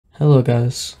Hello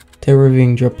guys, today we're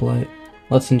reviewing Lite.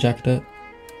 Let's inject it.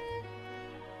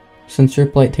 Since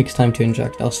Lite takes time to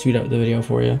inject, I'll speed up the video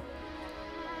for you.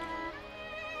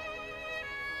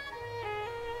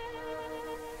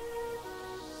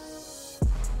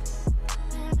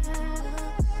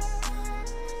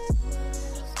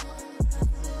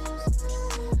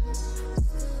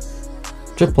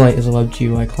 Lite is a web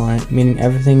GUI client, meaning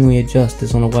everything we adjust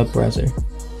is on a web browser.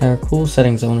 There are cool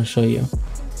settings I want to show you.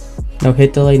 No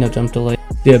hit delay, no jump delay.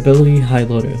 The ability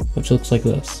hide loader, which looks like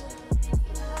this.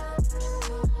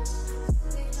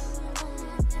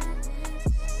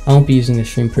 I won't be using the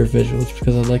stream proof visuals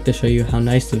because I'd like to show you how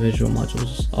nice the visual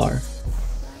modules are.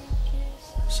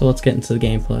 So let's get into the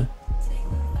gameplay.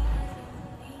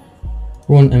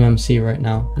 We're on MMC right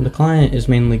now, and the client is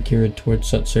mainly geared towards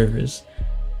such servers.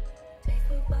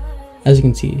 As you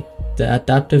can see, the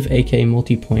adaptive AK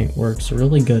multi-point works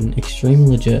really good and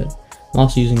extremely legit. I'm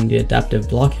also using the adaptive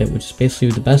block hit, which is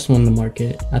basically the best one in the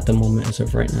market at the moment as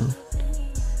of right now.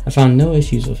 I found no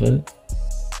issues with it.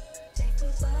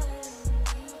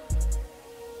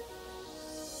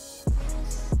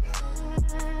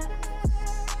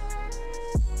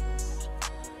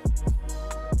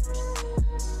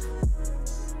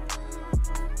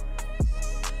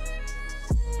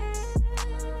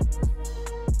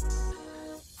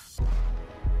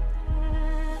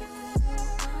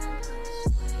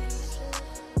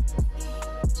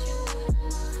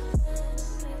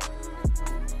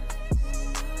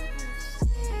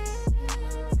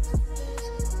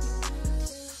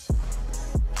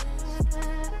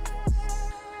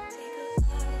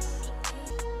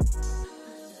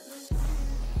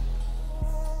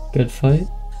 Good fight.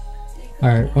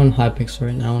 Alright, we're on hypixel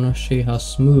right now. I want to show you how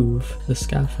smooth the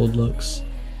scaffold looks.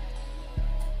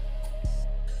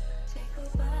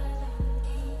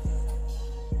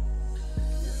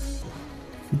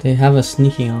 They have a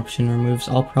sneaking option, removes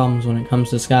all problems when it comes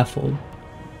to scaffold.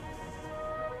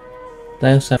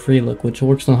 They also have free look, which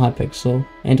works on hypixel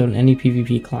and on any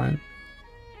PvP client.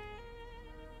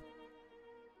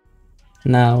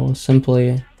 Now,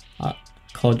 simply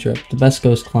called Drip, the best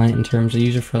ghost client in terms of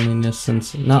user friendliness,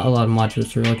 since not a lot of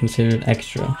modules are really considered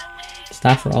extra.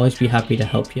 Staff will always be happy to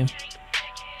help you.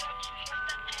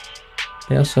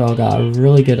 They also got a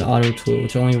really good auto tool,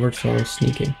 which only works while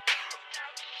sneaking.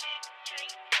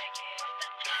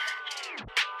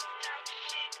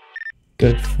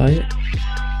 Good fight.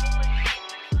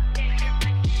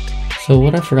 So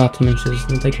what I forgot to mention is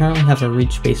that they currently have a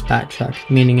reach-based backtrack,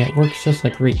 meaning it works just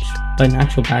like reach, but an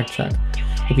actual backtrack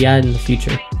will be added in the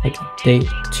future, like date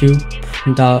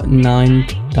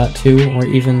 2.9.2 or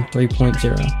even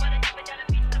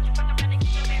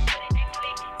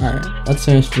 3.0. Alright, let's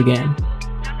finish the game.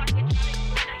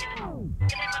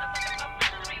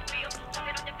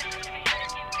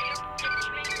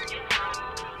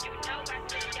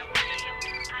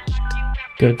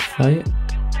 Good fight.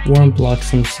 We're on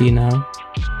blocksmc now.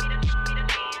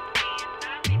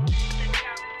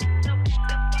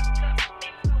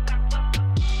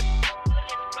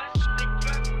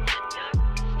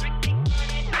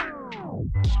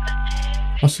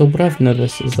 Also, what I've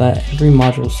noticed is that every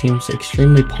module seems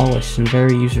extremely polished and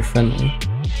very user-friendly.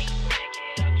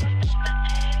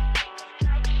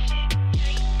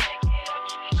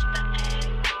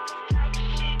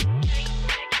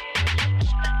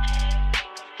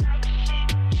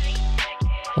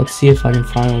 Let's see if I can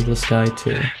final this guy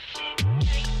too.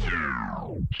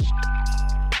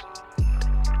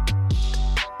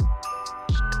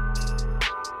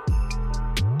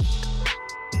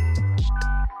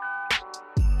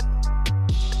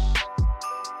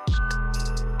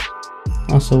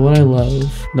 Also, what I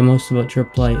love the most about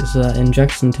Lite is that it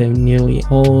injects into nearly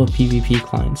all PvP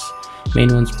clients,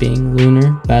 main ones being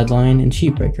Lunar, Badlion, and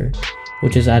CheatBreaker,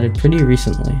 which is added pretty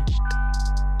recently.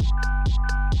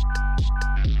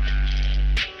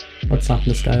 Let's knock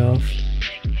this guy off.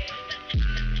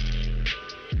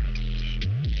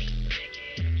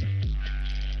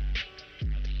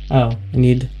 Oh, I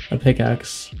need a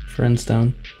pickaxe for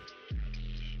endstone.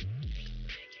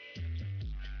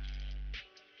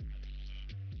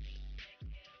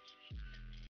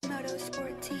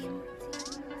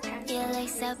 You look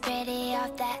so pretty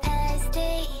off that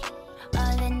SD.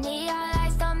 All the neon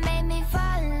lights don't make me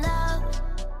fall in love.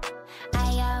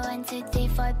 I got 1, 2, 3,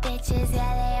 4 bitches,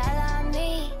 yeah, they all on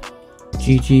me.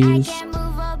 GG's.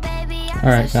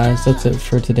 Alright guys, that's it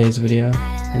for today's video,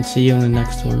 and see you in the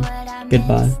next one.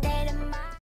 Goodbye.